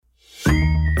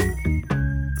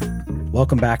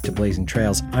Welcome back to Blazing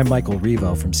Trails. I'm Michael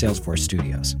Revo from Salesforce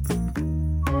Studios.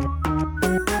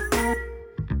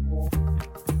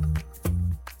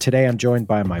 Today, I'm joined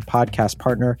by my podcast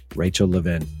partner, Rachel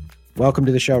Levin. Welcome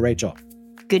to the show, Rachel.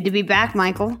 Good to be back,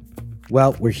 Michael.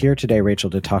 Well, we're here today, Rachel,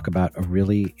 to talk about a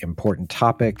really important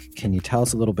topic. Can you tell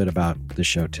us a little bit about the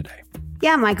show today?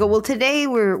 Yeah, Michael. Well, today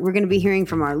we're going to be hearing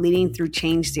from our Leading Through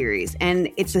Change series, and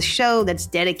it's a show that's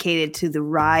dedicated to the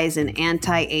rise in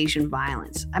anti-Asian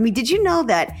violence. I mean, did you know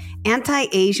that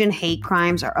anti-Asian hate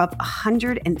crimes are up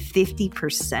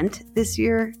 150% this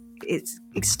year? It's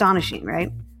astonishing,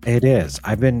 right? It is.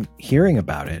 I've been hearing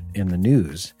about it in the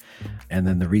news and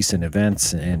then the recent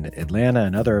events in Atlanta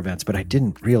and other events, but I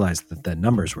didn't realize that the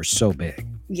numbers were so big.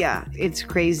 Yeah, it's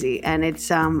crazy. And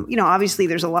it's, obviously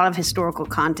there's a lot of historical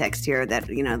context here that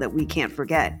we can't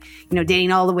forget,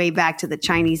 dating all the way back to the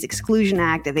Chinese Exclusion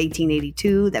Act of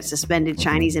 1882 that suspended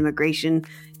Chinese immigration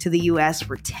to the U.S.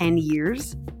 for 10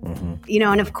 years.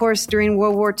 And of course, during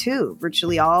World War II,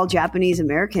 virtually all Japanese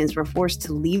Americans were forced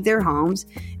to leave their homes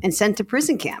and sent to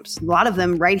prison camps. A lot of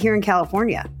them right here in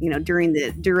California, during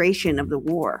the duration of the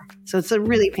war. So it's a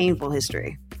really painful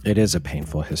history. It is a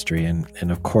painful history.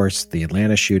 And of course, the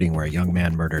Atlanta shooting where a young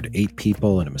man murdered 8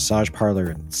 people in a massage parlor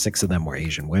and 6 of them were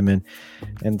Asian women.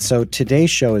 And so today's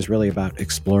show is really about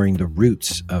exploring the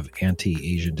roots of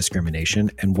anti-Asian discrimination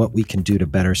and what we can do to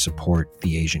better support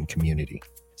the Asian community.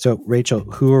 So, Rachel,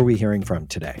 who are we hearing from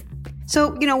today?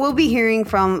 So, we'll be hearing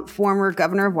from former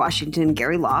governor of Washington,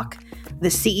 Gary Locke, the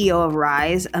CEO of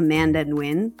RISE, Amanda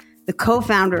Nguyen, the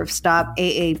co-founder of Stop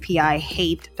AAPI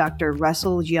Hate, Dr.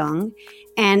 Russell Young,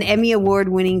 and Emmy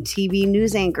Award-winning TV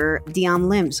news anchor, Dion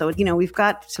Lim. So, we've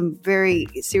got some very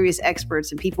serious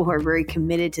experts and people who are very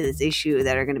committed to this issue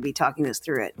that are going to be talking us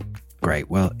through it.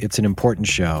 Great. Well, it's an important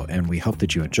show, and we hope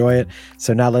that you enjoy it.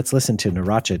 So now let's listen to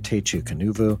Naracha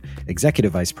Techu-Kanuvu,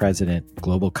 Executive Vice President,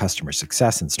 Global Customer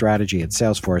Success and Strategy at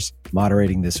Salesforce,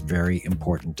 moderating this very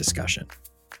important discussion.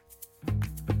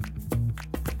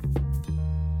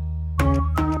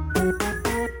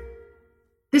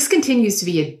 This continues to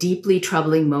be a deeply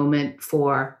troubling moment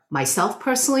for myself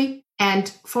personally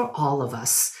and for all of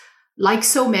us. Like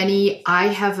so many, I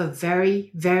have a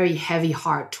very, very heavy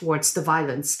heart towards the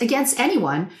violence against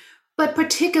anyone, but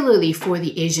particularly for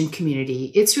the Asian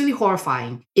community. It's really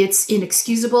horrifying. It's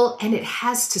inexcusable, and it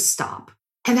has to stop.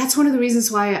 And that's one of the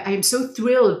reasons why I am so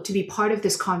thrilled to be part of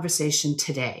this conversation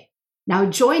today. Now,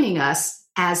 joining us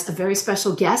as a very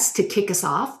special guest to kick us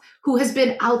off, who has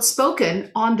been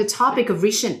outspoken on the topic of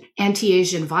recent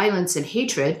anti-Asian violence and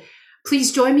hatred,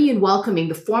 please join me in welcoming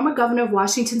the former governor of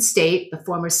Washington State, the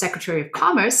former Secretary of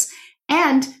Commerce,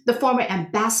 and the former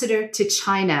ambassador to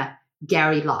China,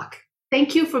 Gary Locke.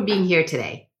 Thank you for being here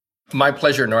today. My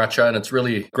pleasure, Naracha, and it's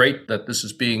really great that this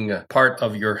is being part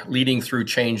of your Leading Through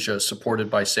Change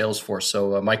supported by Salesforce.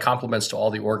 So my compliments to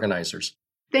all the organizers.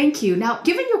 Thank you. Now,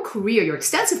 given your career, your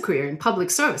extensive career in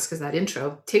public service, because that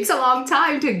intro takes a long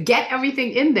time to get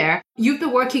everything in there, you've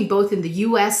been working both in the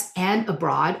U.S. and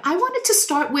abroad. I wanted to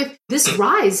start with this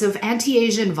rise of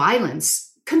anti-Asian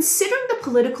violence. Considering the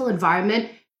political environment,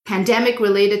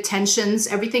 pandemic-related tensions,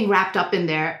 everything wrapped up in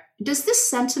there, does this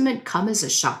sentiment come as a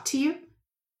shock to you?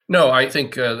 No, I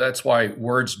think that's why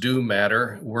words do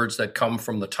matter, words that come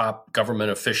from the top government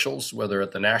officials, whether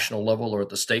at the national level or at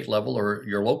the state level or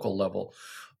your local level.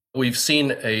 We've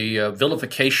seen a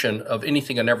vilification of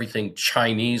anything and everything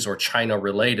Chinese or China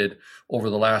related over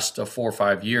the last 4 or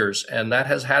 5 years, and that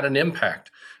has had an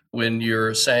impact. When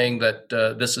you're saying that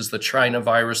this is the China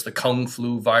virus, the Kung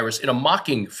flu virus, in a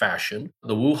mocking fashion,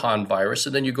 the Wuhan virus,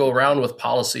 and then you go around with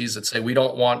policies that say we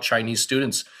don't want Chinese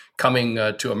students coming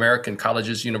to American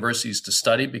colleges, universities to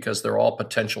study because they're all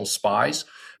potential spies.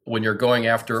 When you're going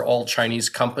after all Chinese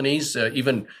companies,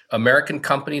 even American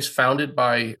companies founded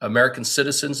by American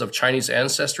citizens of Chinese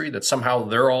ancestry, that somehow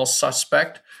they're all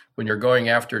suspect. When you're going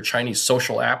after Chinese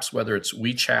social apps, whether it's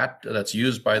WeChat that's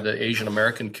used by the Asian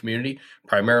American community,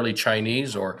 primarily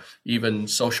Chinese, or even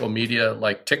social media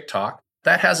like TikTok,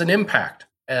 that has an impact.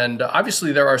 And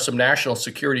obviously, there are some national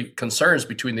security concerns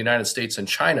between the United States and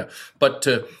China. But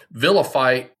to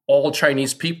vilify all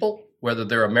Chinese people, whether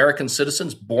they're American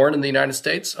citizens born in the United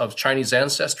States of Chinese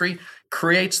ancestry,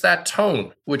 creates that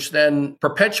tone, which then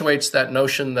perpetuates that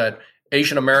notion that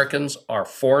Asian Americans are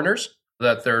foreigners,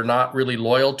 that they're not really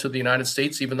loyal to the United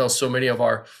States, even though so many of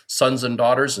our sons and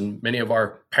daughters and many of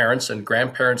our parents and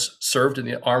grandparents served in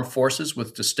the armed forces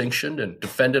with distinction and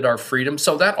defended our freedom.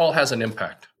 So that all has an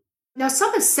impact. Now,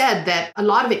 some have said that a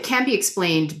lot of it can be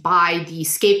explained by the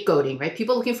scapegoating, right?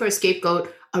 People looking for a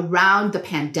scapegoat around the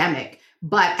pandemic.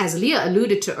 But as Leah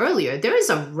alluded to earlier, there is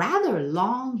a rather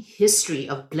long history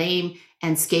of blame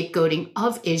and scapegoating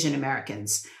of Asian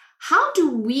Americans. How do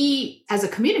we as a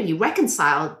community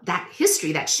reconcile that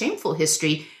history, that shameful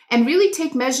history, and really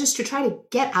take measures to try to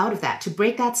get out of that, to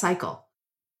break that cycle?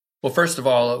 Well, first of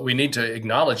all, we need to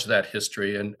acknowledge that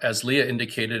history. And as Leah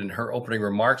indicated in her opening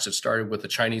remarks, it started with the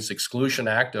Chinese Exclusion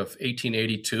Act of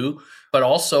 1882, but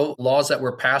also laws that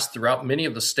were passed throughout many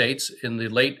of the states in the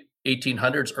late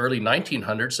 1800s, early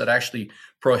 1900s that actually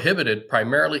prohibited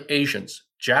primarily Asians,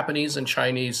 Japanese and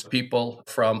Chinese people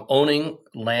from owning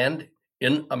land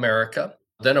in America.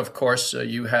 Then, of course,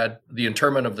 you had the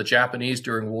internment of the Japanese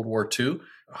during World War II,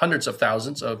 hundreds of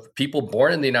thousands of people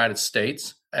born in the United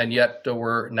States, and yet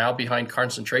were now behind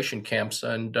concentration camps.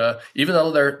 And even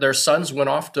though their sons went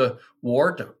off to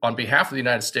war on behalf of the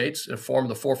United States and formed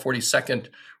the 442nd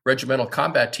Regimental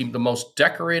Combat Team, the most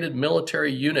decorated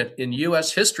military unit in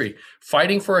U.S. history,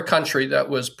 fighting for a country that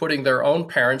was putting their own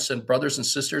parents and brothers and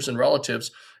sisters and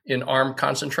relatives in armed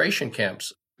concentration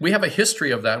camps. We have a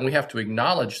history of that, and we have to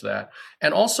acknowledge that.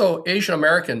 And also, Asian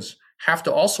Americans have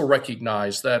to also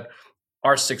recognize that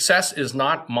our success is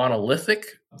not monolithic.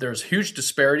 There's huge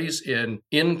disparities in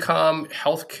income,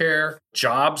 healthcare,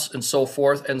 jobs, and so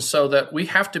forth. And so that we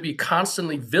have to be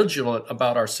constantly vigilant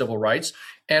about our civil rights.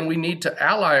 And we need to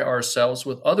ally ourselves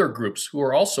with other groups who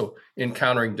are also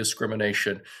encountering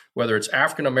discrimination, whether it's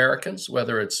African Americans,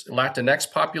 whether it's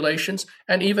Latinx populations,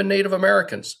 and even Native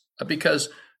Americans. Because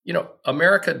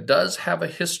America does have a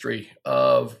history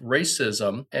of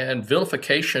racism and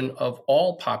vilification of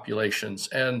all populations,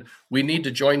 and we need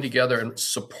to join together and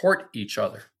support each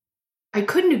other. I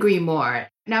couldn't agree more.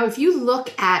 Now, if you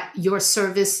look at your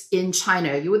service in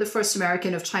China, you were the first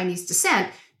American of Chinese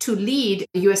descent to lead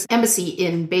the U.S. Embassy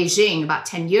in Beijing about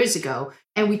 10 years ago.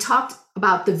 And we talked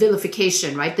about the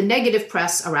vilification, right? The negative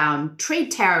press around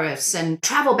trade tariffs and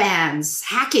travel bans,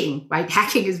 hacking, right?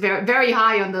 Hacking is very, very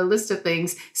high on the list of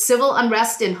things, civil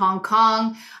unrest in Hong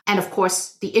Kong, and of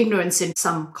course, the ignorance in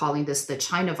some calling this the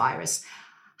China virus.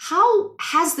 How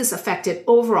has this affected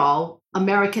overall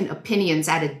American opinions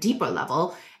at a deeper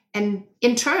level? And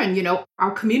in turn,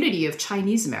 our community of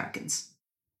Chinese Americans?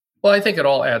 Well, I think it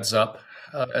all adds up.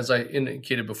 As I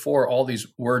indicated before, all these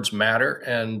words matter.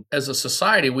 And as a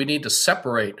society, we need to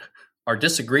separate our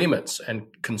disagreements and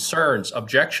concerns,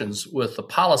 objections with the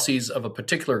policies of a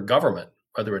particular government,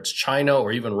 whether it's China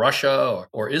or even Russia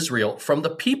or Israel, from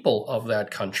the people of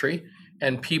that country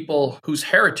and people whose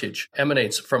heritage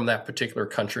emanates from that particular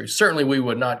country. Certainly, we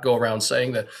would not go around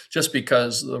saying that just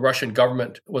because the Russian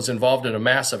government was involved in a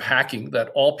massive hacking, that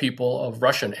all people of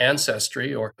Russian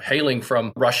ancestry or hailing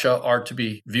from Russia are to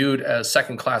be viewed as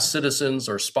second-class citizens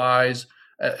or spies.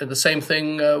 The same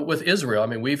thing with Israel. I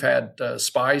mean, we've had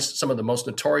spies, some of the most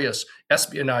notorious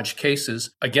espionage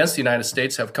cases against the United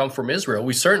States have come from Israel.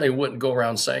 We certainly wouldn't go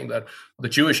around saying that the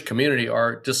Jewish community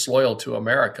are disloyal to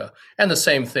America. And the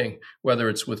same thing, whether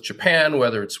it's with Japan,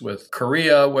 whether it's with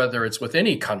Korea, whether it's with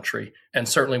any country, and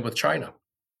certainly with China.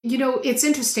 It's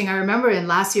interesting. I remember in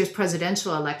last year's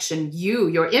presidential election,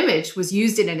 your image was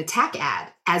used in an attack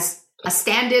ad as a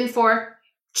stand-in for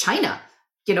China.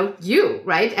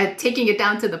 Right? At taking it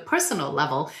down to the personal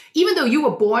level, even though you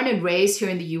were born and raised here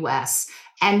in the US,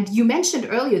 and you mentioned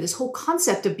earlier this whole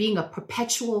concept of being a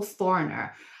perpetual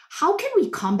foreigner. How can we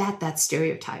combat that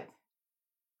stereotype?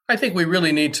 I think we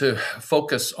really need to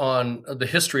focus on the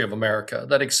history of America,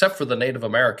 that except for the Native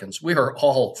Americans, we are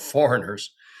all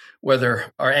foreigners.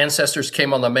 Whether our ancestors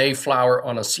came on the Mayflower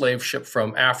on a slave ship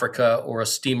from Africa or a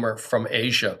steamer from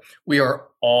Asia, we are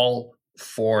all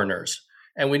foreigners.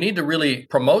 And we need to really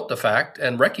promote the fact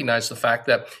and recognize the fact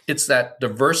that it's that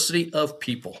diversity of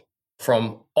people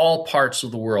from all parts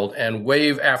of the world and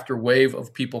wave after wave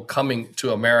of people coming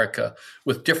to America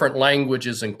with different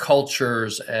languages and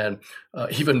cultures and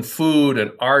even food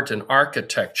and art and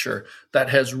architecture that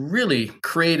has really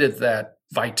created that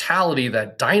vitality,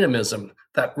 that dynamism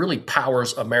that really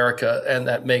powers America and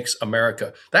that makes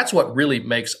America. That's what really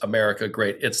makes America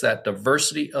great. It's that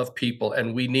diversity of people,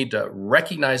 and we need to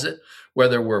recognize it,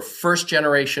 whether we're first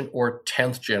generation or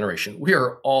 10th generation. We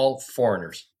are all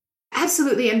foreigners.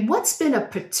 Absolutely. And what's been a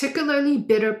particularly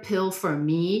bitter pill for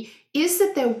me is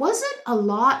that there wasn't a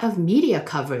lot of media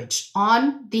coverage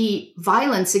on the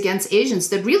violence against Asians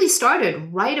that really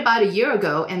started right about a year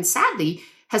ago and sadly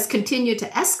has continued to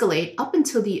escalate up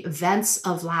until the events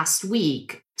of last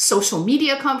week. Social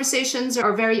media conversations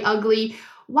are very ugly.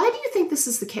 Why do you think this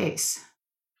is the case?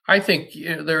 I think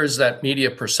there is that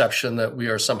media perception that we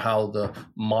are somehow the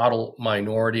model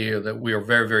minority, or that we are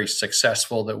very, very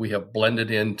successful, that we have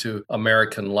blended into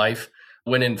American life,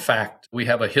 when in fact, We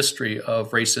have a history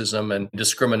of racism and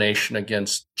discrimination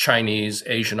against Chinese,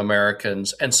 Asian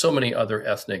Americans, and so many other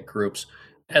ethnic groups.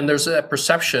 And there's that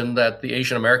perception that the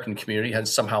Asian American community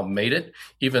has somehow made it,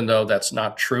 even though that's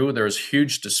not true. There's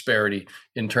huge disparity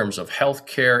in terms of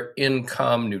healthcare,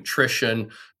 income,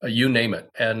 nutrition, you name it.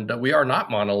 And we are not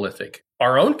monolithic.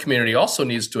 Our own community also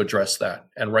needs to address that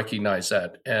and recognize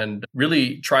that and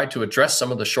really try to address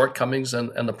some of the shortcomings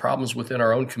and the problems within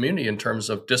our own community in terms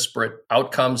of disparate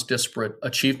outcomes, disparate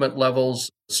achievement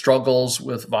levels, struggles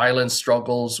with violence,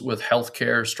 struggles with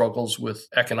healthcare, struggles with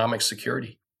economic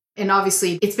security. And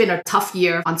obviously, it's been a tough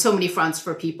year on so many fronts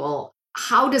for people.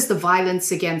 How does the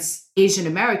violence against Asian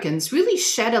Americans really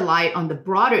shed a light on the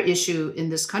broader issue in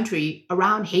this country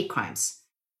around hate crimes?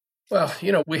 Well,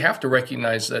 we have to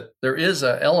recognize that there is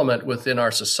an element within our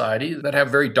society that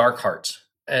have very dark hearts.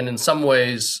 And in some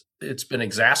ways, it's been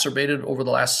exacerbated over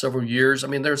the last several years. I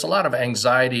mean, there's a lot of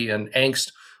anxiety and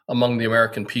angst among the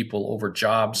American people over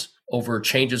jobs, over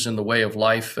changes in the way of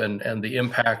life and the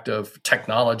impact of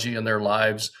technology in their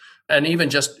lives, and even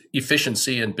just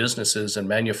efficiency in businesses and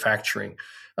manufacturing.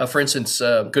 For instance,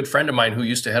 a good friend of mine who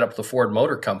used to head up the Ford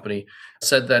Motor Company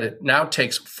said that it now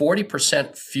takes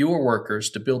 40% fewer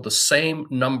workers to build the same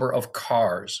number of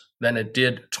cars than it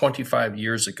did 25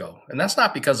 years ago. And that's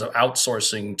not because of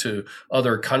outsourcing to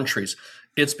other countries.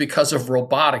 It's because of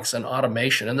robotics and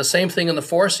automation. And the same thing in the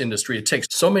forest industry. It takes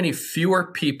so many fewer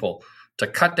people to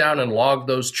cut down and log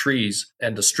those trees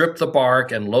and to strip the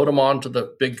bark and load them onto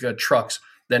the big trucks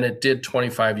than it did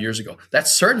 25 years ago.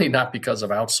 That's certainly not because of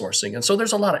outsourcing. And so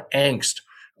there's a lot of angst,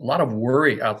 a lot of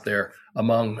worry out there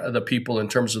among the people in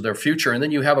terms of their future. And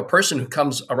then you have a person who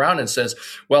comes around and says,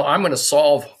 well, I'm going to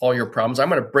solve all your problems. I'm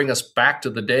going to bring us back to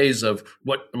the days of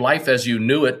what life as you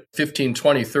knew it 15,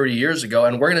 20, 30 years ago.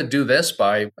 And we're going to do this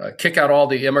by kick out all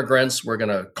the immigrants. We're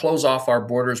going to close off our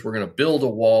borders. We're going to build a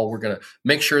wall. We're going to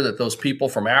make sure that those people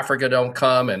from Africa don't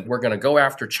come. And we're going to go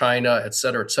after China, et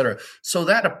cetera, et cetera. So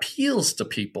that appeals to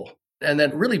people. And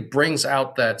that really brings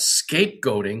out that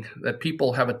scapegoating that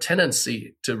people have a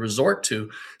tendency to resort to,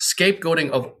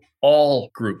 scapegoating of all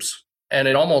groups. And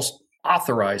it almost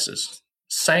authorizes,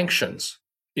 sanctions,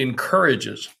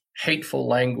 encourages hateful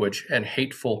language and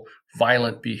hateful,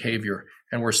 violent behavior.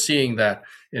 And we're seeing that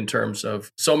in terms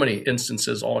of so many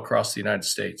instances all across the United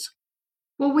States.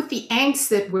 Well, with the angst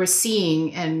that we're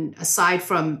seeing, and aside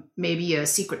from maybe a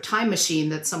secret time machine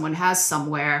that someone has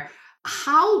somewhere,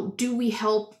 how do we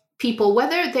help people,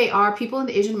 whether they are people in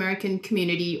the Asian American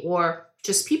community or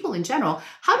just people in general,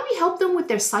 how do we help them with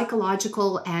their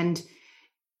psychological and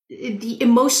the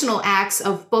emotional acts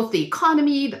of both the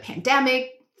economy, the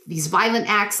pandemic, these violent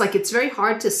acts? Like, it's very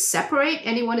hard to separate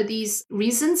any one of these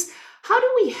reasons. How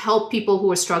do we help people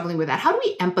who are struggling with that? How do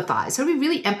we empathize? How do we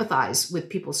really empathize with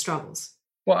people's struggles?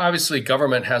 Well, obviously,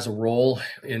 government has a role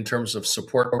in terms of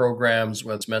support programs,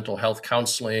 whether it's mental health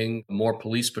counseling, more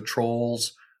police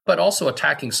patrols, but also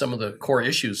attacking some of the core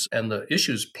issues and the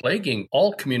issues plaguing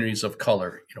all communities of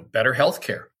color, better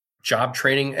healthcare, job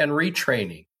training and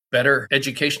retraining, better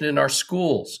education in our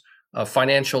schools,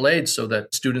 financial aid so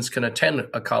that students can attend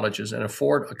colleges and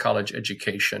afford a college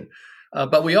education.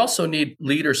 But we also need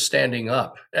leaders standing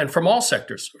up, and from all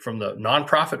sectors, from the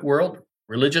nonprofit world,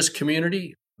 religious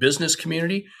community, business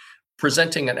community,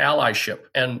 presenting an allyship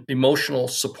and emotional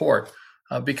support.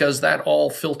 Because that all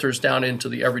filters down into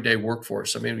the everyday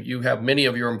workforce. I mean, you have many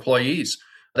of your employees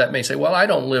that may say, well, I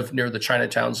don't live near the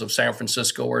Chinatowns of San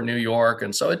Francisco or New York,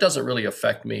 and so it doesn't really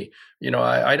affect me.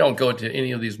 I don't go to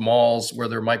any of these malls where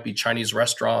there might be Chinese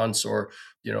restaurants or,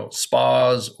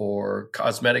 spas or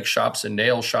cosmetic shops and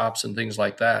nail shops and things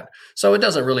like that. So it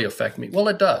doesn't really affect me. Well,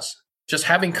 it does. Just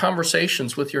having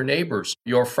conversations with your neighbors,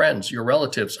 your friends, your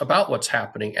relatives about what's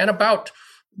happening and about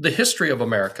the history of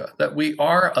America, that we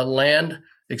are a land,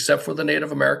 except for the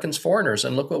Native Americans, foreigners.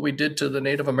 And look what we did to the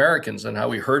Native Americans and how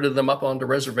we herded them up onto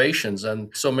reservations. And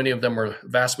so many of them were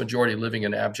vast majority living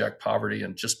in abject poverty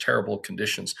and just terrible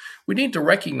conditions. We need to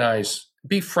recognize,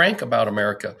 be frank about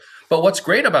America. But what's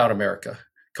great about America,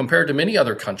 compared to many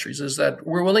other countries, is that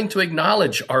we're willing to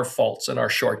acknowledge our faults and our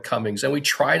shortcomings, and we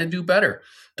try to do better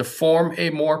to form a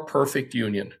more perfect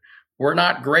union. We're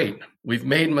not great. We've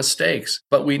made mistakes,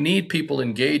 but we need people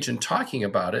engaged in talking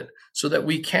about it so that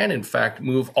we can, in fact,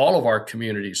 move all of our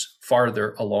communities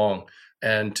farther along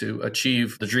and to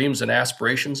achieve the dreams and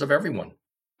aspirations of everyone.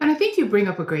 And I think you bring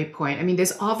up a great point. I mean,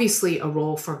 there's obviously a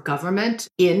role for government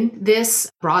in this,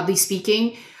 broadly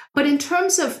speaking. But in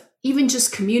terms of even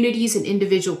just communities and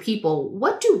individual people,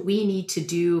 what do we need to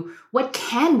do? What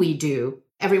can we do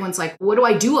Everyone's like, what do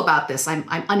I do about this? I'm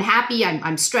unhappy.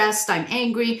 I'm stressed. I'm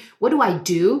angry. What do I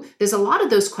do? There's a lot of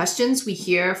those questions we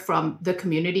hear from the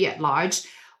community at large.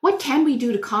 What can we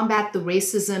do to combat the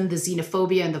racism, the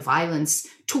xenophobia, and the violence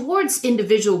towards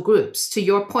individual groups? To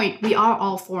your point, we are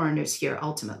all foreigners here,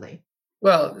 ultimately.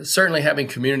 Well, certainly having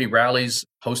community rallies,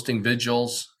 hosting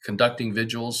vigils, conducting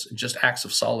vigils, just acts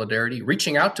of solidarity,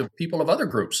 reaching out to people of other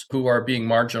groups who are being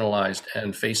marginalized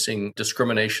and facing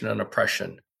discrimination and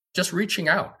oppression. Just reaching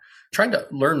out, trying to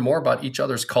learn more about each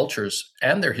other's cultures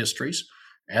and their histories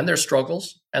and their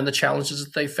struggles and the challenges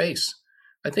that they face.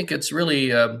 I think it's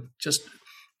really just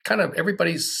kind of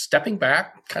everybody's stepping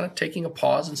back, kind of taking a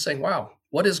pause and saying, wow,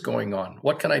 what is going on?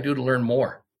 What can I do to learn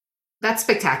more? That's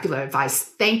spectacular advice.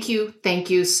 Thank you.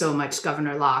 Thank you so much,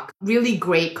 Governor Locke. Really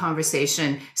great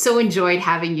conversation. So enjoyed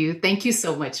having you. Thank you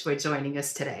so much for joining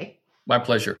us today. My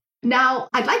pleasure. Now,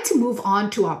 I'd like to move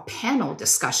on to our panel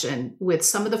discussion with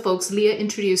some of the folks Leah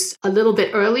introduced a little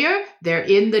bit earlier. They're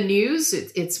in the news.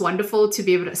 It's wonderful to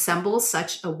be able to assemble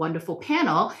such a wonderful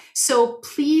panel. So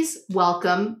please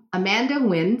welcome Amanda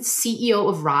Nguyen, CEO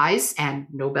of RISE and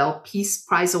Nobel Peace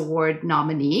Prize Award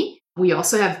nominee. We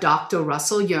also have Dr.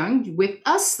 Russell Yeung with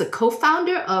us, the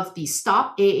co-founder of the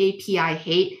Stop AAPI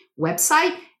Hate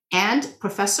website and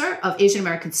professor of Asian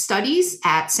American Studies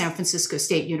at San Francisco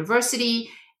State University.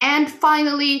 And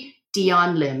finally,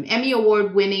 Dion Lim, Emmy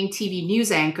Award-winning TV news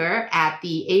anchor at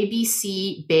the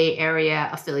ABC Bay Area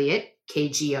affiliate,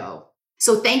 KGO.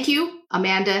 So thank you,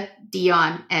 Amanda,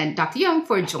 Dion, and Dr. Yeung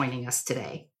for joining us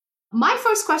today. My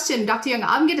first question, Dr. Yeung,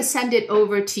 I'm going to send it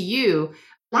over to you.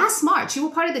 Last March, you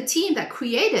were part of the team that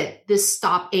created this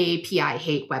Stop AAPI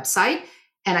Hate website.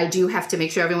 And I do have to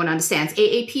make sure everyone understands.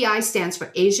 AAPI stands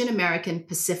for Asian American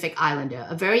Pacific Islander,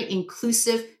 a very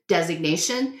inclusive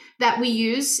designation that we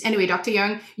use. Anyway, Dr.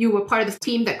 Yeung, you were part of the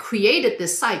team that created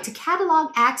this site to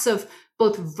catalog acts of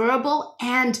both verbal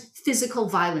and physical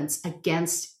violence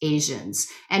against Asians.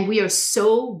 And we are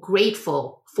so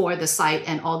grateful for the site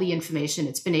and all the information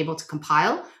it's been able to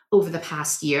compile over the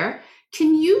past year.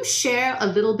 Can you share a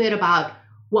little bit about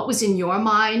what was in your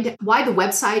mind, why the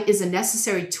website is a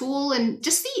necessary tool, and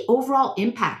just the overall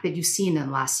impact that you've seen in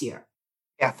the last year?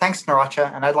 Yeah, thanks,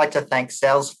 Naracha. And I'd like to thank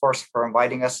Salesforce for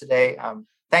inviting us today.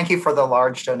 Thank you for the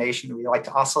large donation. We'd like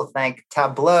to also thank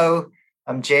Tableau,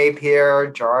 Jay Pierre,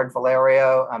 Gerard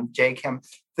Valerio, Jay Kim.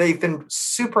 They've been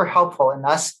super helpful in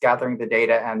us gathering the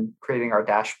data and creating our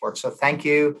dashboard. So thank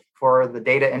you for the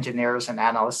data engineers and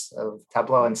analysts of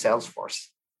Tableau and Salesforce.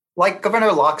 Like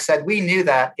Governor Locke said, we knew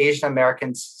that Asian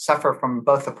Americans suffer from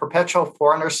both a perpetual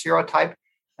foreigner stereotype.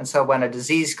 And so when a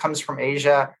disease comes from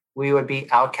Asia, we would be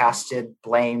outcasted,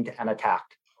 blamed, and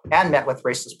attacked, and met with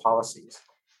racist policies.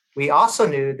 We also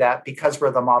knew that because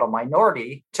we're the model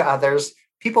minority to others,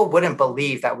 people wouldn't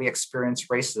believe that we experience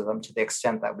racism to the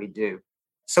extent that we do.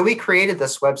 So we created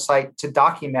this website to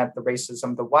document the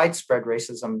racism, the widespread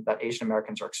racism that Asian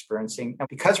Americans are experiencing. And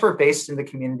because we're based in the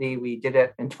community, we did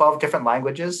it in 12 different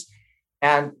languages.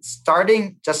 And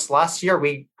starting just last year,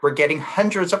 we were getting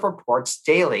hundreds of reports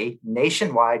daily,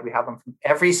 nationwide. We have them from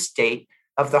every state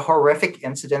of the horrific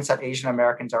incidents that Asian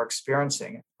Americans are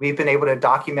experiencing. We've been able to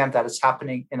document that it's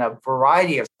happening in a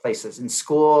variety of places, in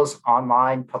schools,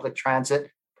 online, public transit,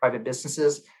 private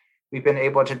businesses. We've been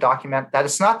able to document that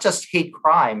it's not just hate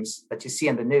crimes that you see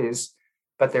in the news,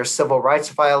 but there's civil rights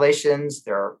violations,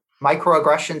 there are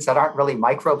microaggressions that aren't really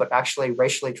micro, but actually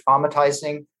racially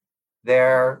traumatizing.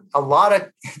 There are a lot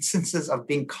of instances of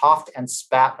being coughed and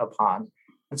spat upon.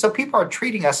 And so people are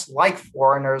treating us like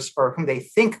foreigners, or whom they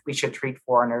think we should treat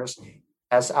foreigners,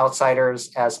 as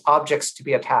outsiders, as objects to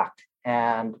be attacked.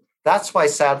 And that's why,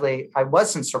 sadly, I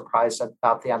wasn't surprised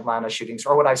about the Atlanta shootings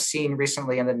or what I've seen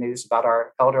recently in the news about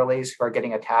our elderlies who are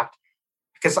getting attacked,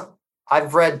 because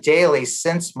I've read daily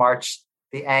since March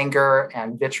the anger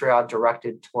and vitriol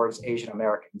directed towards Asian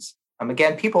Americans.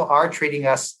 Again, people are treating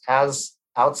us as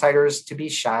outsiders to be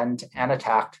shunned and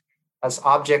attacked, as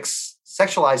objects,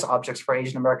 sexualized objects for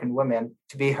Asian American women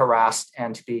to be harassed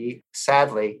and to be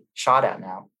sadly shot at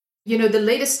now. You know, the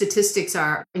latest statistics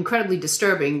are incredibly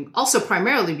disturbing, also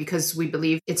primarily because we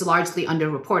believe it's largely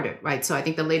underreported, right? So I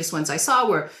think the latest ones I saw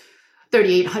were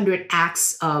 3,800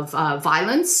 acts of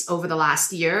violence over the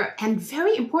last year. And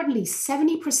very importantly,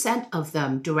 70% of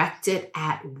them directed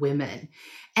at women.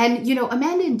 And, you know,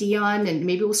 Amanda and Dion, and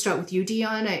maybe we'll start with you,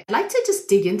 Dion, I'd like to just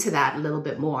dig into that a little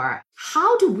bit more.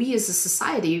 How do we as a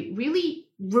society really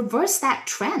reverse that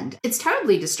trend? It's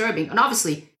terribly disturbing and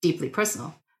obviously deeply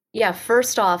personal. Yeah,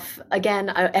 first off, again,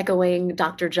 echoing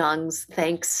Dr. Jung's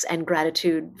thanks and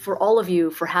gratitude for all of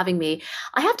you for having me.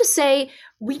 I have to say,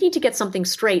 we need to get something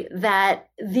straight, that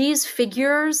these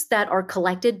figures that are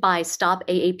collected by Stop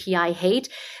AAPI Hate,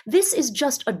 this is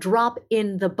just a drop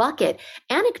in the bucket.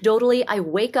 Anecdotally, I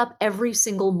wake up every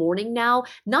single morning now,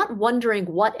 not wondering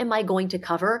what am I going to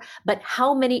cover, but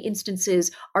how many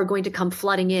instances are going to come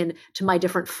flooding in to my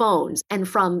different phones and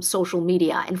from social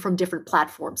media and from different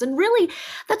platforms. And really,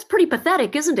 that's pretty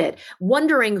pathetic, isn't it?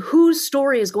 Wondering whose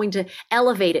story is going to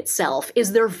elevate itself.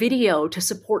 Is there video to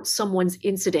support someone's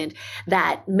incident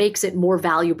that makes it more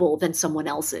valuable than someone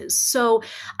else's? So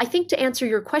I think to answer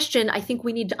your question, I think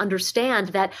we need to understand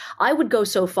that I would go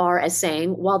so far as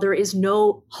saying, while there is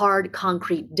no hard,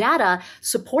 concrete data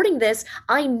supporting this,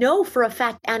 I know for a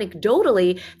fact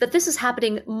anecdotally that this is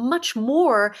happening much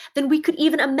more than we could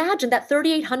even imagine. That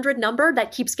 3,800 number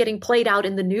that keeps getting played out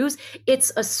in the news,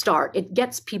 it's a start. It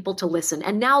gets people to listen.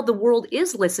 And now the world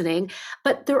is listening,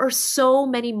 but there are so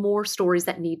many more stories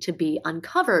that need to be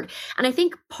uncovered. And I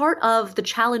think part of the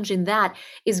challenge in that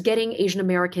is getting Asian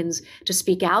Americans to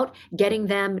speak out, getting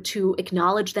them to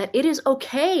acknowledge that it is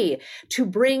okay to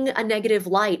bring a negative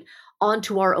light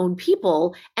onto our own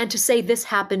people and to say this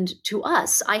happened to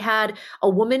us. I had a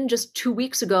woman just 2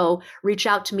 weeks ago reach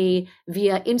out to me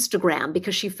via Instagram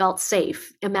because she felt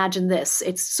safe. Imagine this.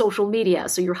 It's social media,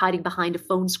 so you're hiding behind a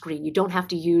phone screen. You don't have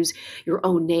to use your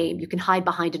own name. You can hide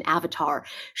behind an avatar.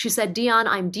 She said, Dion,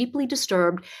 I'm deeply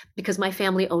disturbed because my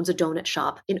family owns a donut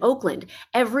shop in Oakland.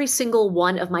 Every single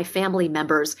one of my family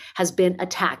members has been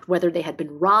attacked, whether they had been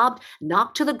robbed,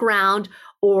 knocked to the ground,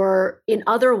 or in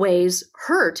other ways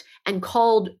hurt and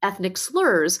called ethnic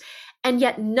slurs. And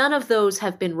yet none of those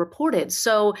have been reported.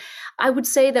 So I would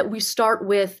say that we start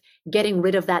with getting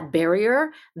rid of that barrier,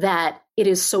 that it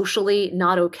is socially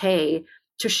not okay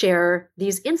to share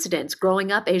these incidents.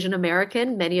 Growing up Asian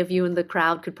American, many of you in the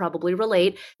crowd could probably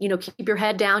relate, keep your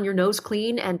head down, your nose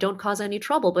clean, and don't cause any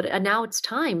trouble. But now it's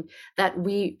time that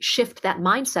we shift that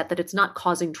mindset, that it's not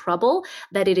causing trouble,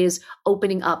 that it is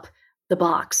opening up the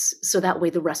box so that way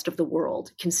the rest of the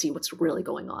world can see what's really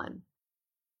going on.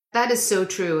 That is so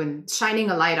true. And shining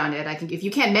a light on it, I think if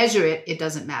you can't measure it, it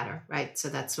doesn't matter, right? So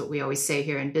that's what we always say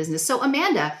here in business. So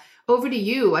Amanda, over to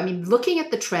you. I mean, looking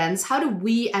at the trends, how do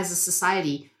we as a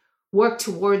society work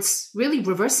towards really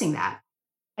reversing that?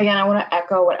 Again, I want to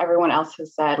echo what everyone else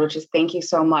has said, which is thank you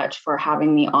so much for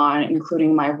having me on,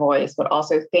 including my voice, but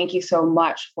also thank you so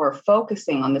much for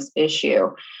focusing on this issue.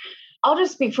 I'll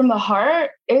just speak from the heart.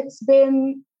 It's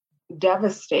been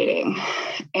devastating.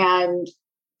 And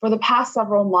for the past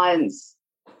several months,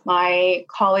 my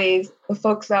colleagues, the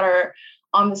folks that are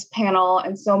on this panel,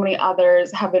 and so many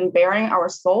others have been bearing our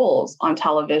souls on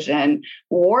television,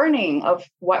 warning of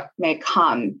what may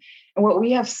come. And what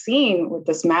we have seen with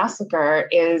this massacre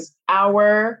is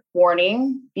our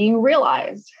warning being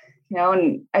realized.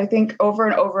 And I think over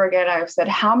and over again, I've said,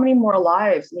 how many more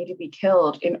lives need to be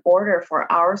killed in order for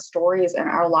our stories and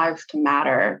our lives to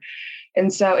matter?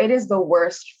 And so it is the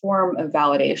worst form of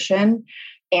validation.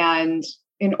 And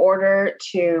in order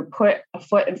to put a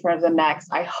foot in front of the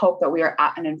next, I hope that we are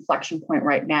at an inflection point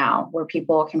right now where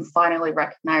people can finally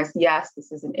recognize, yes,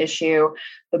 this is an issue.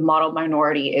 The model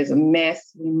minority is a myth.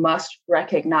 We must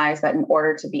recognize that in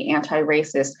order to be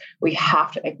anti-racist, we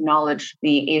have to acknowledge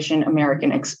the Asian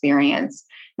American experience.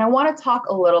 And I want to talk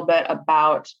a little bit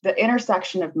about the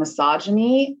intersection of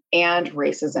misogyny and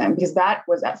racism, because that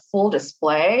was at full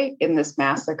display in this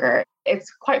massacre.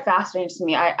 It's quite fascinating to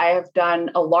me. I have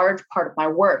done a large part of my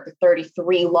work. The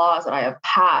 33 laws that I have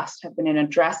passed have been in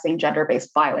addressing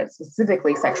gender-based violence,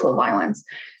 specifically sexual violence.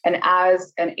 And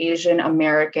as an Asian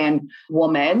American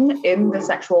woman in the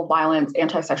sexual violence,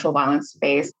 anti-sexual violence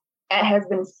space, it has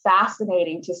been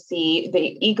fascinating to see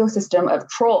the ecosystem of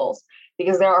trolls,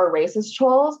 because there are racist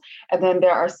trolls, and then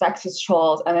there are sexist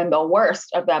trolls, and then the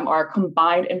worst of them are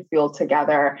combined and fueled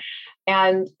together.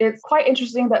 And it's quite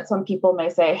interesting that some people may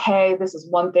say, hey, this is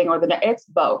one thing or the next. It's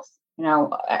both.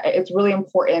 It's really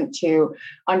important to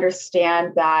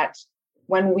understand that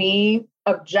when we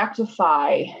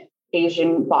objectify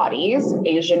Asian bodies,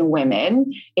 Asian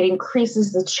women, it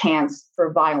increases the chance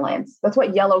for violence. That's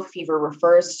what yellow fever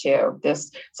refers to,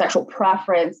 this sexual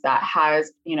preference that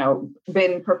has,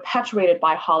 been perpetuated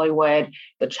by Hollywood,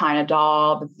 the China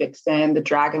doll, the vixen, the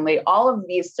dragon lady. All of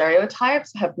these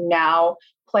stereotypes have now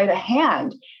played a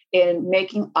hand in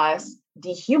making us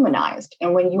dehumanized.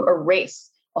 And when you erase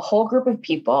a whole group of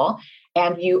people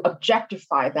and you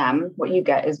objectify them, what you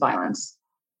get is violence.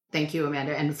 Thank you,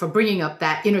 Amanda, and for bringing up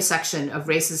that intersection of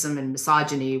racism and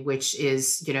misogyny, which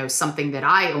is, something that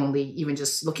I only, even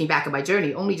just looking back at my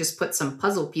journey, only just put some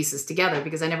puzzle pieces together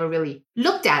because I never really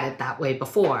looked at it that way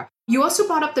before. You also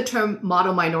brought up the term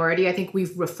model minority. I think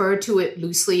we've referred to it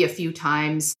loosely a few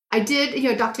times. I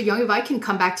did, Dr. Young, if I can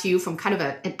come back to you from kind of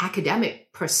an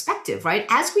academic perspective, right?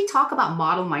 As we talk about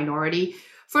model minority,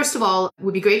 first of all, it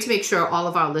would be great to make sure all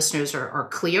of our listeners are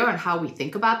clear on how we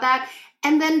think about that.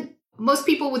 And then most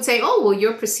people would say, oh, well,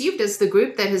 you're perceived as the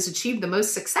group that has achieved the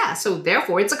most success. So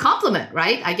therefore, it's a compliment,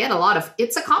 right? I get a lot of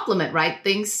it's a compliment, right?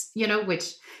 Things,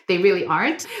 which they really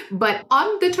aren't. But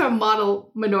on the term model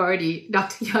minority,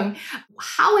 Dr. Young,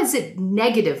 how has it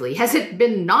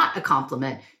been not a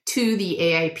compliment to the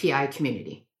AAPI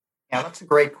community? Yeah, that's a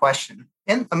great question.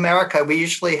 In America, we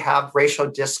usually have racial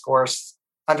discourse,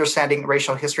 understanding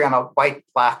racial history on a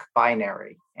white-black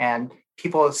binary. And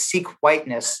people seek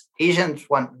whiteness. Asians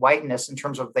want whiteness in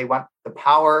terms of they want the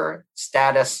power,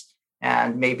 status,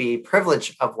 and maybe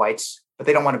privilege of whites, but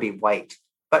they don't want to be white.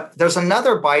 But there's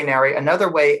another binary, another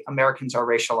way Americans are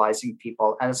racializing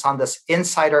people, and it's on this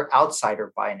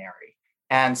insider-outsider binary.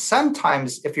 And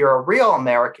sometimes if you're a real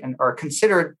American or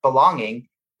considered belonging,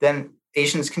 then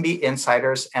Asians can be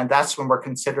insiders, and that's when we're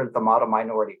considered the model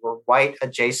minority. We're white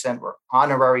adjacent, we're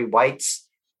honorary whites.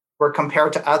 We're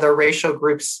compared to other racial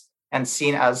groups and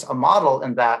seen as a model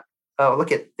in that,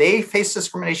 they face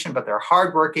discrimination, but they're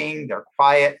hardworking, they're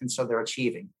quiet, and so they're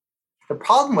achieving. The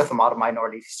problem with the model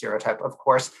minority stereotype, of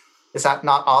course, is that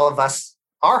not all of us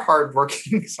are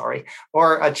hardworking,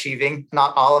 or achieving.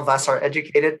 Not all of us are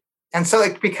educated. And so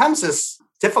it becomes this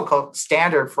difficult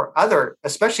standard for other,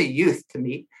 especially youth, to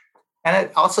meet. And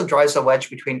it also drives a wedge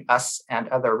between us and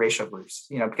other racial groups,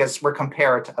 because we're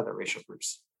compared to other racial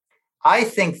groups. I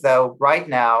think, though, right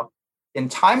now, in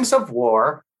times of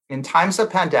war, in times of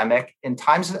pandemic, in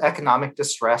times of economic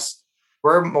distress,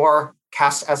 we're more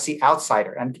cast as the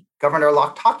outsider. And Governor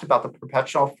Locke talked about the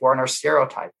perpetual foreigner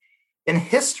stereotype. In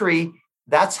history,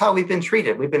 that's how we've been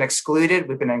treated. We've been excluded,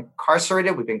 we've been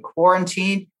incarcerated, we've been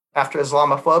quarantined. After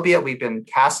Islamophobia, we've been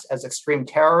cast as extreme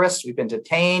terrorists, we've been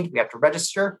detained, we have to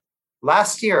register.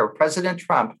 Last year, President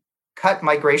Trump cut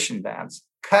migration bans,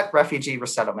 cut refugee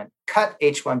resettlement, cut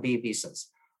H-1B visas,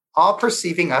 all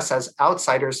perceiving us as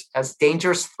outsiders, as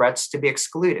dangerous threats to be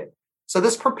excluded. So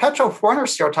this perpetual foreigner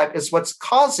stereotype is what's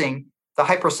causing the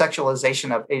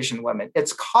hypersexualization of Asian women.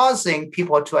 It's causing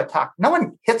people to attack. No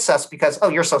one hits us because, oh,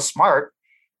 you're so smart.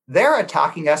 They're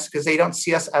attacking us because they don't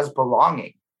see us as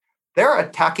belonging. They're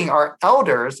attacking our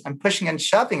elders and pushing and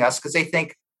shoving us because they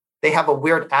think they have a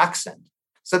weird accent.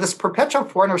 So this perpetual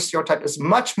foreigner stereotype is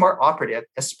much more operative,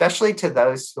 especially to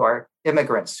those who are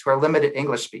immigrants, who are limited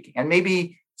English speaking. And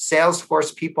maybe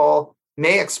Salesforce people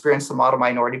may experience the model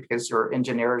minority because you're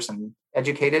engineers and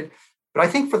educated. But I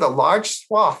think for the large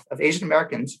swath of Asian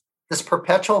Americans, this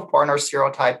perpetual foreigner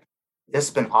stereotype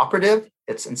has been operative,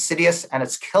 it's insidious, and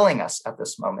it's killing us at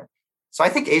this moment. So I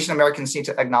think Asian Americans need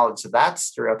to acknowledge that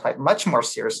stereotype much more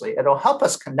seriously. It'll help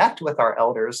us connect with our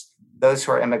elders, those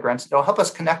who are immigrants. It'll help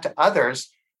us connect to others.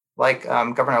 Like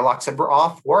Governor Locke said, we're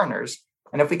all foreigners.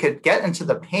 And if we could get into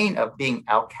the pain of being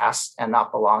outcast and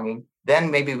not belonging,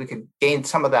 then maybe we could gain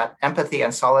some of that empathy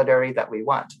and solidarity that we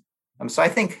want. So I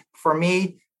think for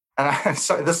me, and I'm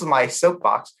sorry, this is my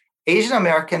soapbox, Asian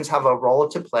Americans have a role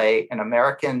to play in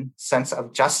American sense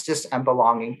of justice and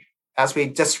belonging as we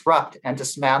disrupt and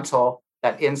dismantle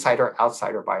that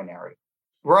insider-outsider binary.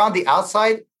 We're on the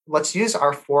outside. Let's use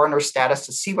our foreigner status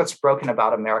to see what's broken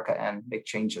about America and make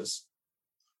changes.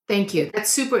 Thank you. That's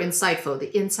super insightful,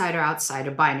 the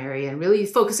insider-outsider binary, and really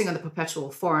focusing on the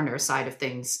perpetual foreigner side of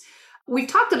things. We've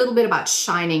talked a little bit about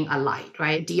shining a light,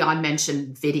 right? Dion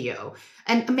mentioned video.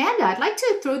 And Amanda, I'd like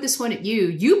to throw this one at you.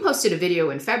 You posted a video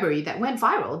in February that went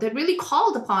viral that really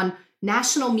called upon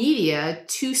national media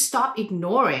to stop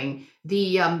ignoring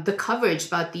the coverage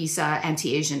about these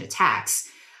anti-Asian attacks.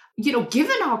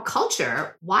 Given our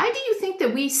culture, why do you think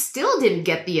that we still didn't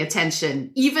get the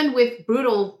attention, even with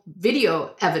brutal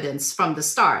video evidence from the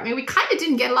start? I mean, we kind of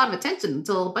didn't get a lot of attention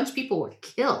until a bunch of people were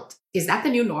killed. Is that the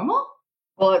new normal?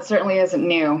 Well, it certainly isn't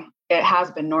new. It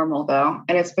has been normal, though,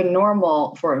 and it's been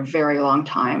normal for a very long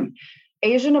time.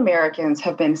 Asian Americans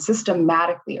have been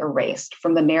systematically erased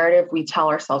from the narrative we tell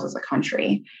ourselves as a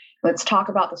country. Let's talk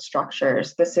about the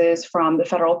structures. This is from the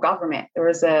federal government. There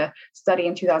was a study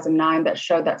in 2009 that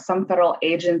showed that some federal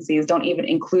agencies don't even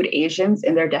include Asians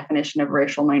in their definition of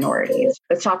racial minorities.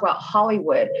 Let's talk about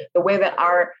Hollywood. The way that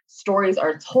our stories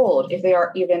are told, if they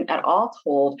are even at all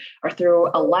told, are through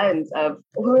a lens of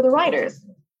who are the writers?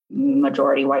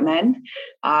 Majority white men.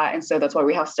 And so that's why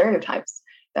we have stereotypes.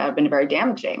 that have been very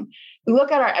damaging. We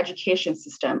look at our education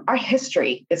system, our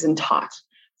history isn't taught,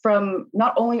 from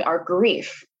not only our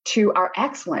grief to our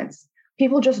excellence.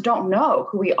 People just don't know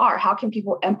who we are. How can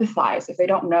people empathize if they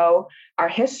don't know our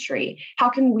history?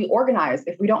 How can we organize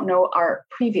if we don't know our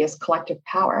previous collective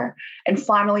power? And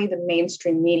finally, the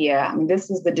mainstream media. I mean,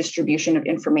 this is the distribution of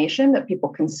information that people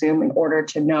consume in order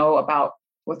to know about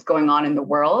what's going on in the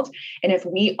world. And if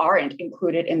we aren't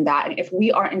included in that, and if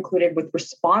we aren't included with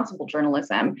responsible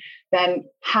journalism, then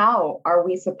how are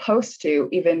we supposed to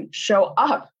even show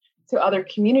up to other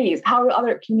communities? How do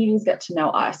other communities get to know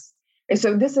us? And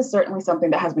so this is certainly something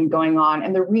that has been going on.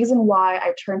 And the reason why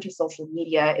I turned to social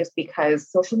media is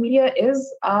because social media is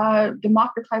a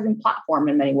democratizing platform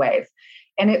in many ways.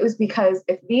 And it was because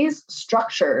if these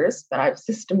structures,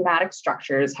 systematic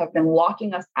structures, have been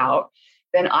locking us out,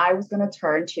 then I was going to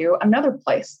turn to another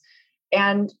place.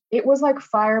 And it was like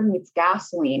fire meets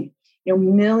gasoline.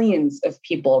 Millions of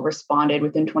people responded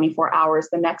within 24 hours.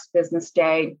 The next business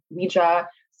day, Weijia,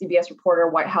 CBS reporter,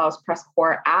 White House press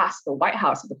corps, asked the White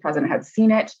House if the president had seen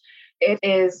it. It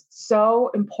is so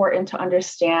important to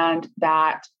understand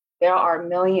that there are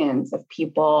millions of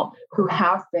people who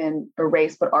have been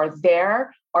erased, but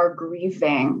are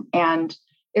grieving. And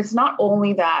it's not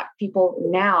only that people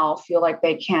now feel like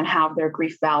they can't have their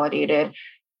grief validated.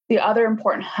 The other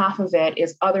important half of it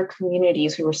is other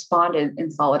communities who responded in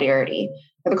solidarity.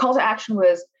 And the call to action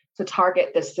was to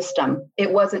target this system.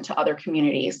 It wasn't to other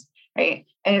communities, right?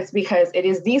 And it's because it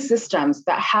is these systems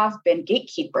that have been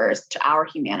gatekeepers to our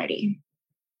humanity.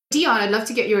 Dion, I'd love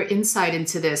to get your insight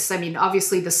into this. I mean,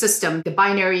 obviously the system, the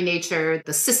binary nature,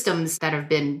 the systems that have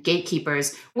been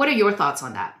gatekeepers. What are your thoughts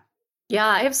on that? Yeah,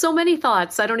 I have so many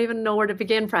thoughts. I don't even know where to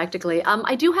begin practically.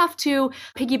 I do have to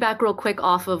piggyback real quick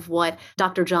off of what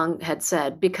Dr. Zhang had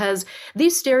said, because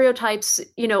these stereotypes,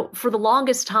 for the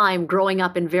longest time growing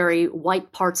up in very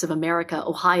white parts of America,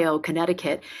 Ohio,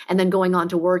 Connecticut, and then going on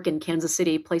to work in Kansas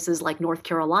City, places like North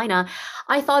Carolina,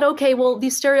 I thought, okay, well,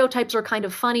 these stereotypes are kind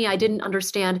of funny. I didn't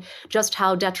understand just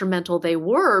how detrimental they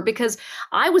were because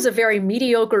I was a very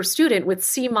mediocre student with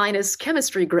C-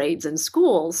 chemistry grades in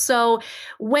school. So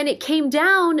when it came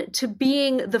down to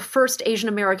being the first Asian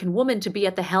American woman to be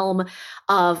at the helm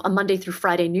of a Monday through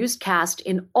Friday newscast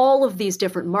in all of these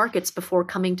different markets before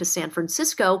coming to San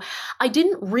Francisco, I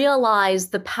didn't realize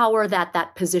the power that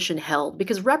that position held,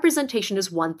 because representation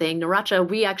is one thing. Naracha,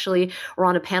 we actually were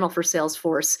on a panel for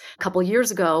Salesforce a couple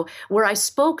years ago where I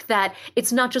spoke that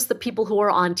it's not just the people who are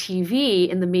on TV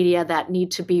in the media that need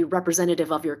to be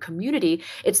representative of your community.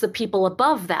 It's the people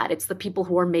above that. It's the people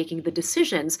who are making the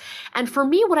decisions. And for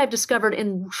me, what I've discovered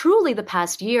in truly the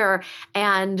past year,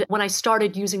 and when I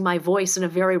started using my voice in a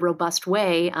very robust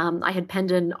way, I had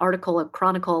penned an article, a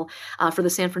chronicle for the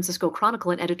San Francisco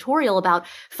Chronicle, an editorial about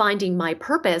finding my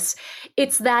purpose.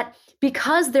 It's that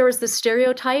because there is this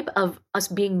stereotype of us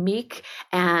being meek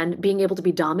and being able to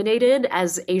be dominated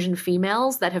as Asian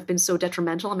females that have been so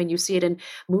detrimental. I mean, you see it in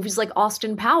movies like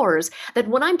Austin Powers, that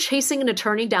when I'm chasing an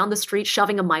attorney down the street,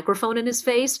 shoving a microphone in his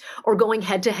face, or going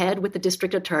head to head with the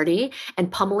district attorney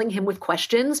and pummeling him with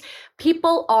questions,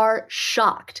 people are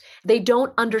shocked. They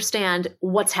don't understand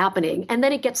what's happening. And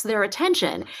then it gets their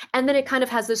attention. And then it kind of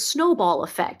has this snowball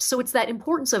effect. So it's that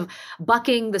importance of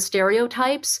bucking the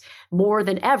stereotypes more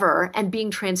than ever and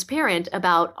being transparent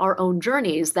about our own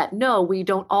journeys, that no, we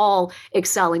don't all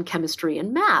excel in chemistry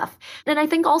and math. And I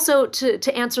think also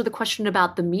to answer the question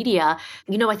about the media,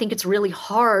 I think it's really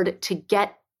hard to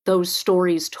get those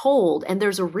stories told. And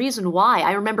there's a reason why.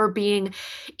 I remember being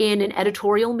in an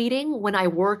editorial meeting when I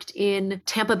worked in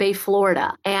Tampa Bay,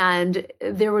 Florida, and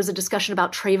there was a discussion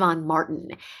about Trayvon Martin.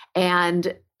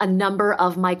 And a number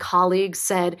of my colleagues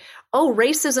said, oh,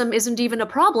 racism isn't even a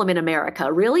problem in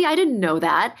America. Really? I didn't know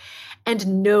that.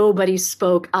 And nobody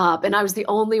spoke up. And I was the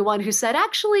only one who said,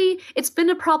 actually, it's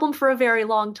been a problem for a very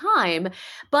long time.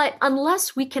 But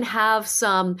unless we can have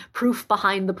some proof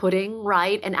behind the pudding,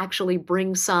 right, and actually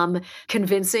bring some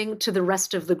convincing to the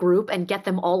rest of the group and get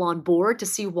them all on board to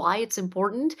see why it's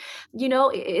important,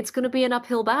 it's going to be an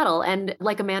uphill battle. And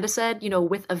like Amanda said,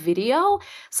 with a video,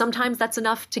 sometimes that's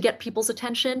enough to get people's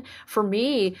attention. For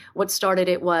me, what started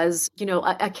it was,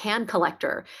 a can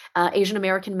collector, Asian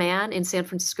American man in San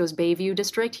Francisco's Bayview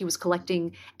district. He was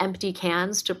collecting empty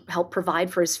cans to help provide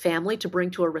for his family to bring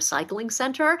to a recycling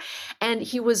center. And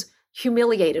he was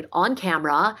humiliated on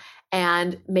camera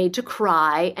and made to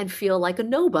cry and feel like a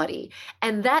nobody.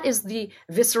 And that is the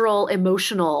visceral,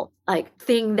 emotional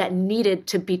thing that needed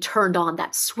to be turned on,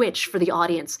 that switch for the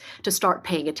audience to start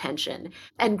paying attention.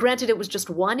 And granted, it was just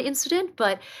one incident,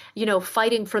 but,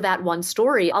 fighting for that one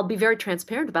story, I'll be very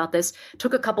transparent about this,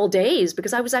 took a couple days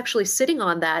because I was actually sitting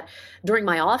on that during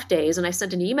my off days, and I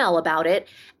sent an email about it.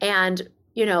 And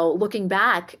looking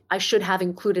back, I should have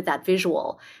included that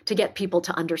visual to get people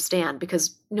to understand,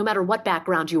 because no matter what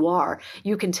background you are,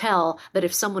 you can tell that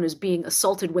if someone is being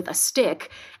assaulted with a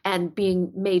stick and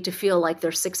being made to feel like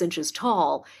they're 6 inches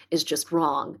tall is just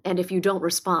wrong. And if you don't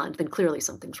respond, then clearly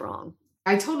something's wrong.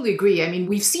 I totally agree. I mean,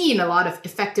 we've seen a lot of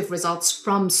effective results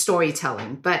from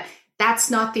storytelling, but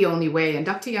that's not the only way. And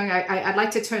Dr. Young, I'd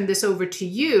like to turn this over to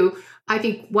you. I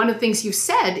think one of the things you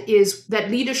said is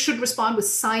that leaders should respond with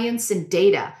science and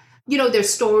data. There's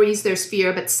stories, there's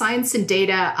fear, but science and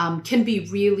data can be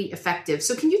really effective.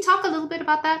 So can you talk a little bit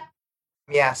about that?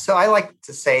 Yeah, so I like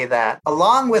to say that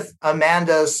along with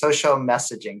Amanda's social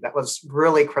messaging, that was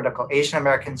really critical. Asian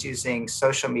Americans using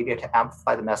social media to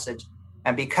amplify the message.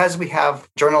 And because we have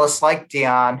journalists like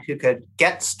Dion who could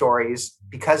get stories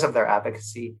because of their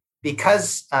advocacy,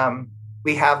 because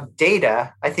we have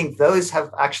data, I think those have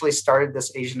actually started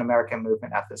this Asian American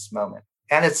movement at this moment.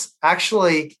 And it's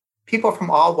actually people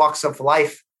from all walks of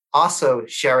life also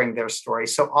sharing their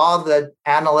stories. So all the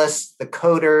analysts, the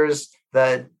coders,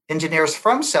 the engineers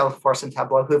from Salesforce and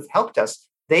Tableau who've helped us,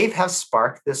 they have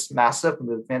sparked this massive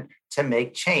movement to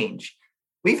make change.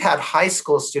 We've had high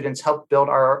school students help build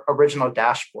our original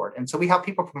dashboard. And so we have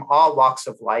people from all walks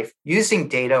of life using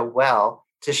data well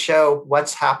to show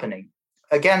what's happening.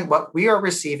 Again, what we are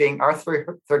receiving, our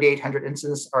 3,800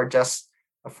 incidents are just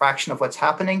a fraction of what's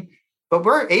happening, but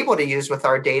we're able to use with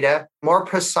our data more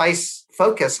precise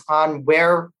focus on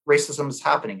where racism is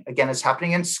happening. Again, it's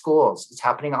happening in schools, it's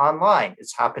happening online,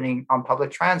 it's happening on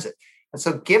public transit. And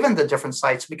so given the different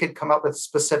sites, we could come up with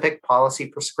specific policy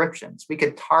prescriptions. We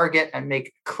could target and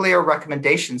make clear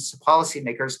recommendations to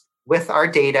policymakers with our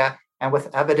data and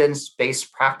with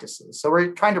evidence-based practices. So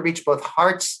we're trying to reach both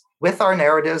hearts with our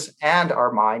narratives and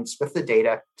our minds with the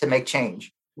data to make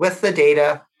change. With the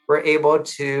data, we're able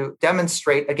to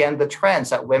demonstrate, again, the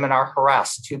trends that women are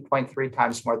harassed 2.3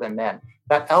 times more than men,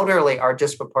 that elderly are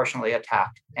disproportionately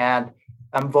attacked, and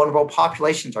vulnerable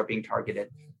populations are being targeted.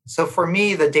 So for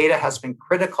me, the data has been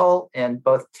critical in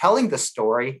both telling the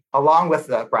story, along with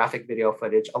the graphic video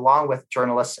footage, along with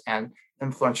journalists and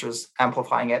influencers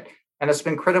amplifying it. And it's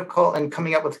been critical in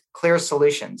coming up with clear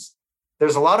solutions.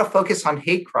 There's a lot of focus on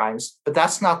hate crimes, but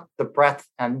that's not the breadth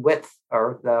and width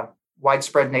or the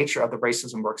widespread nature of the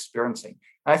racism we're experiencing.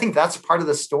 And I think that's part of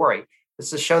the story,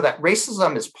 is to show that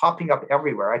racism is popping up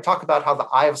everywhere. I talk about how the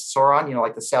Eye of Sauron,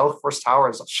 like the Salesforce Tower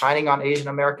is shining on Asian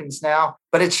Americans now,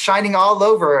 but it's shining all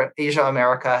over Asia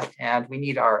America, and we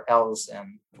need our elves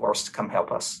and dwarves to come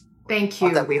help us. Thank you.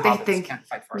 Not that we hobbits can't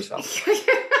fight for ourselves.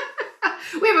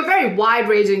 We have a very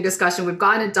wide-ranging discussion. We've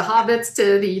gone into hobbits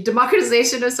to the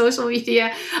democratization of social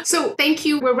media. So thank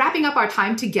you. We're wrapping up our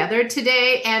time together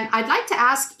today. And I'd like to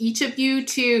ask each of you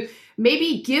to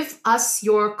maybe give us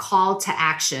your call to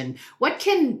action. What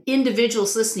can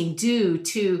individuals listening do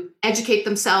to educate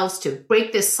themselves, to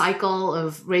break this cycle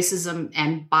of racism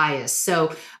and bias?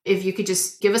 So if you could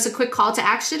just give us a quick call to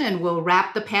action and we'll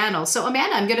wrap the panel. So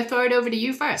Amanda, I'm going to throw it over to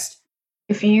you first.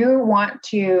 If you want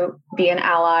to be an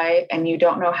ally and you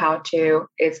don't know how to,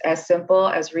 it's as simple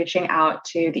as reaching out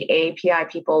to the AAPI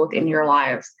people within your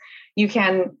lives. You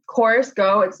can, of course,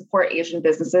 go and support Asian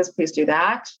businesses. Please do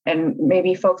that. And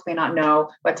maybe folks may not know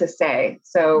what to say.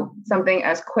 So something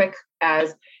as quick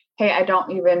as, hey, I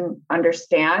don't even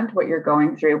understand what you're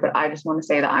going through, but I just want to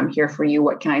say that I'm here for you.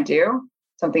 What can I do?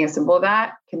 Something as simple as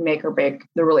that can make or break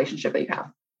the relationship that you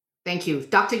have. Thank you.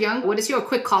 Dr. Young, what is your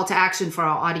quick call to action for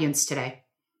our audience today?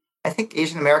 I think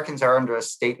Asian Americans are under a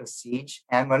state of siege.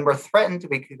 And when we're threatened,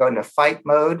 we can go into fight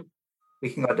mode,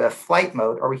 we can go into flight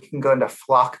mode, or we can go into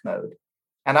flock mode.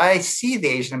 And I see the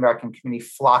Asian American community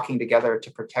flocking together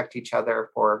to protect each other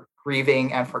for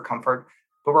grieving and for comfort.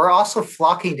 But we're also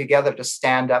flocking together to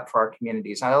stand up for our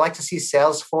communities. And I like to see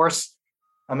Salesforce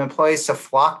employees to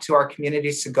flock to our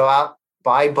communities, to go out,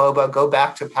 buy boba, go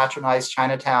back to patronized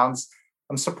Chinatowns,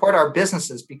 support our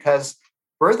businesses, because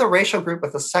we're the racial group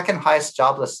with the second highest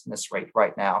joblessness rate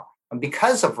right now. And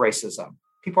because of racism,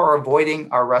 people are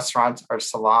avoiding our restaurants, our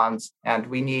salons, and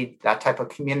we need that type of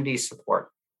community support.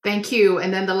 Thank you.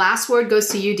 And then the last word goes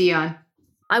to you, Dion.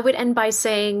 I would end by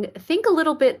saying, think a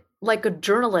little bit like a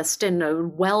journalist in a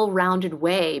well-rounded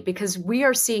way, because we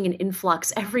are seeing an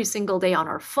influx every single day on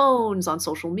our phones, on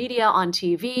social media, on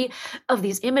TV, of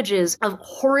these images of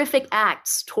horrific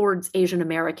acts towards Asian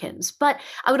Americans. But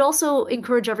I would also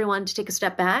encourage everyone to take a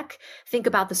step back, think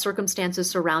about the circumstances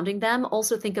surrounding them,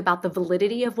 also think about the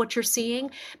validity of what you're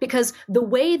seeing, because the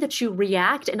way that you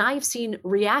react, and I've seen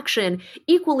reaction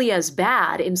equally as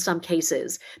bad in some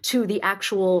cases to the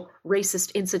actual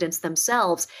racist incidents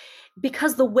themselves,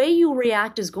 because the way you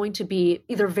react is going to be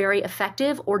either very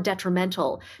effective or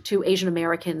detrimental to Asian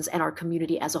Americans and our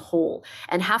community as a whole.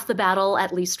 And half the battle,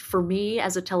 at least for me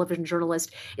as a television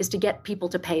journalist, is to get people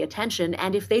to pay attention.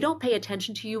 And if they don't pay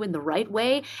attention to you in the right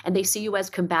way, and they see you as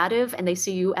combative, and they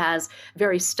see you as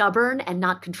very stubborn and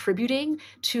not contributing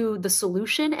to the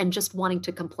solution and just wanting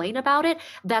to complain about it,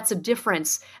 that's a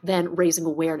difference than raising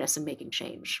awareness and making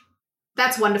change.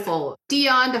 That's wonderful.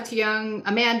 Dion, Dr. Young,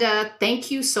 Amanda,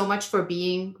 thank you so much for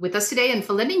being with us today and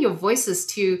for lending your voices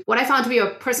to what I found to be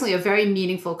personally a very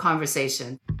meaningful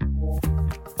conversation.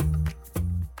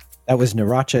 That was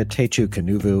Naracha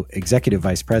Techu-Kanuvu, Executive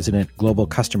Vice President, Global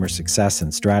Customer Success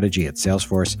and Strategy at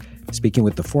Salesforce, speaking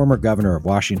with the former governor of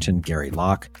Washington, Gary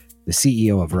Locke, the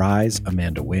CEO of Rise,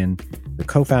 Amanda Nguyen, the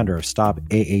co-founder of Stop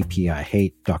AAPI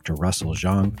Hate, Dr. Russell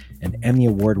Zhang, and Emmy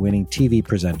Award-winning TV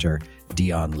presenter,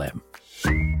 Dion Lim.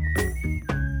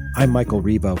 I'm Michael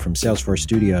Revo from Salesforce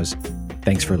Studios.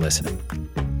 Thanks for listening.